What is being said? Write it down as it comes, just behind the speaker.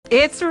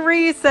It's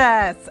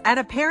recess! And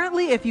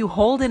apparently if you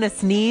hold in a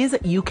sneeze,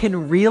 you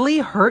can really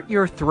hurt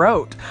your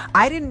throat.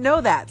 I didn't know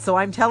that, so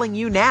I'm telling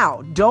you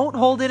now. Don't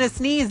hold in a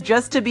sneeze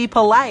just to be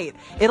polite.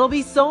 It'll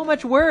be so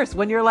much worse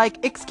when you're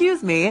like,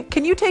 "Excuse me,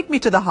 can you take me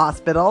to the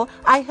hospital?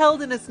 I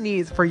held in a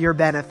sneeze for your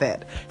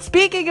benefit."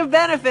 Speaking of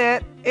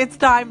benefit, it's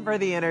time for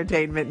the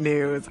entertainment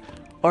news.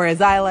 Or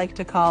as I like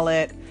to call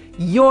it,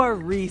 your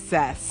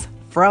recess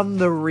from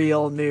the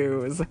real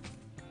news.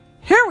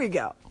 Here we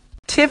go.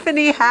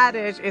 Tiffany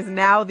Haddish is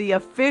now the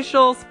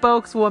official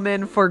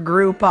spokeswoman for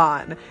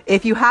Groupon.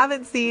 If you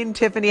haven't seen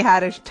Tiffany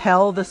Haddish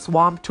tell the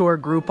Swamp Tour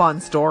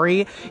Groupon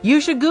story, you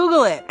should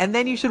Google it and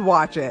then you should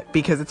watch it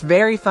because it's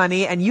very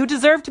funny and you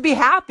deserve to be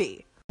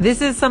happy. This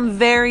is some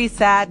very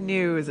sad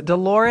news.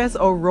 Dolores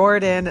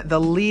O'Riordan, the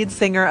lead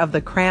singer of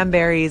the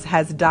Cranberries,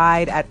 has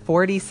died at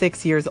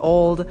 46 years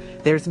old.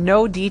 There's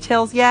no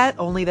details yet,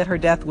 only that her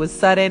death was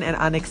sudden and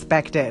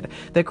unexpected.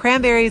 The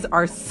Cranberries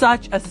are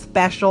such a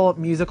special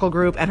musical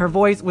group, and her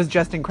voice was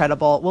just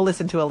incredible. We'll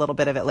listen to a little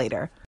bit of it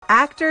later.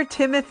 Actor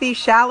Timothée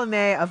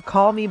Chalamet of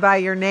Call Me By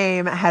Your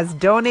Name has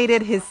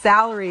donated his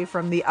salary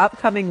from the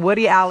upcoming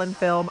Woody Allen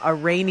film A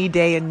Rainy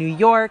Day in New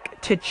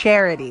York to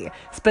charity.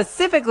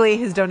 Specifically,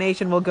 his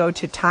donation will go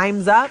to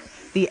Time's Up,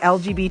 the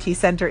LGBT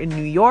Center in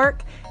New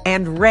York,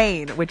 and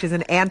RAINN, which is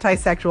an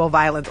anti-sexual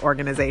violence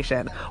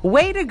organization.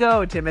 Way to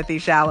go, Timothée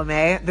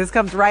Chalamet. This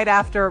comes right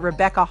after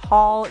Rebecca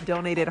Hall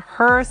donated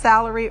her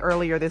salary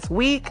earlier this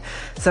week.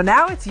 So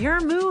now it's your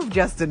move,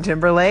 Justin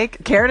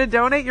Timberlake. Care to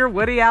donate your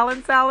Woody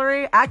Allen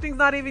salary? Acting's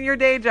not even your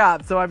day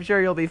job, so I'm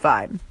sure you'll be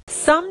fine.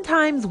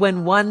 Sometimes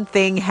when one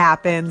thing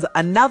happens,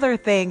 another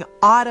thing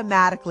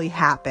automatically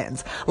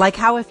happens. Like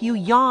how if you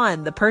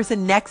yawn, the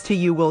person next to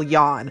you will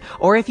yawn.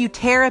 Or if you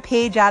tear a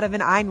page out of an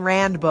Ayn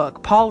Rand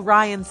book, Paul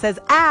Ryan says,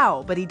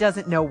 "Ow," but he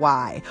doesn't know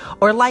why.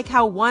 Or like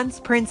how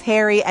once Prince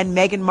Harry and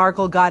Meghan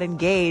Markle got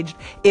engaged,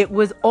 it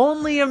was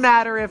only a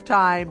matter of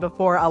time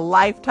before a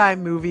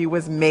Lifetime movie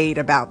was made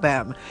about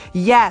them.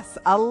 Yes,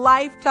 a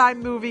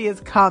Lifetime movie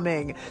is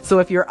coming. So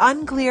if you're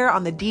unclear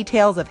on the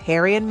details of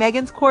Harry and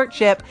Meghan's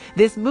courtship,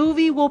 this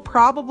movie will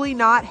probably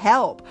not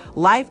help.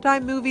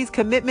 Lifetime Movies'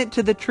 commitment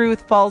to the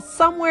truth falls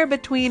somewhere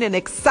between an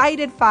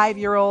excited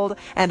 5-year-old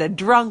and a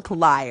drunk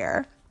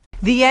liar.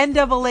 The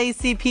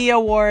NAACP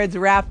Awards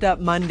wrapped up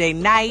Monday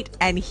night,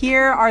 and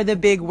here are the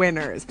big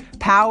winners.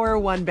 Power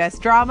won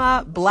Best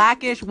Drama,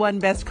 Blackish won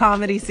Best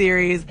Comedy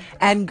Series,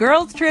 and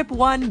Girls Trip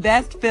won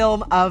Best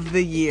Film of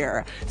the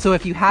Year. So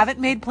if you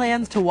haven't made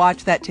plans to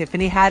watch that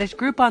Tiffany Haddish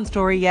Groupon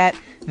story yet,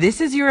 this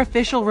is your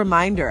official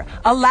reminder.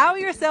 Allow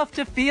yourself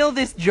to feel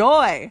this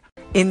joy.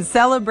 In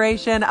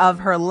celebration of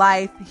her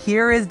life,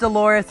 here is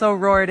Dolores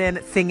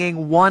O'Riordan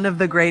singing one of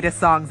the greatest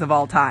songs of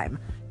all time.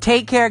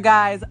 Take care,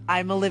 guys.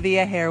 I'm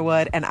Olivia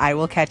Harewood, and I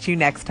will catch you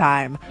next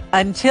time.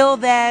 Until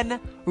then,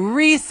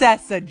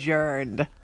 recess adjourned.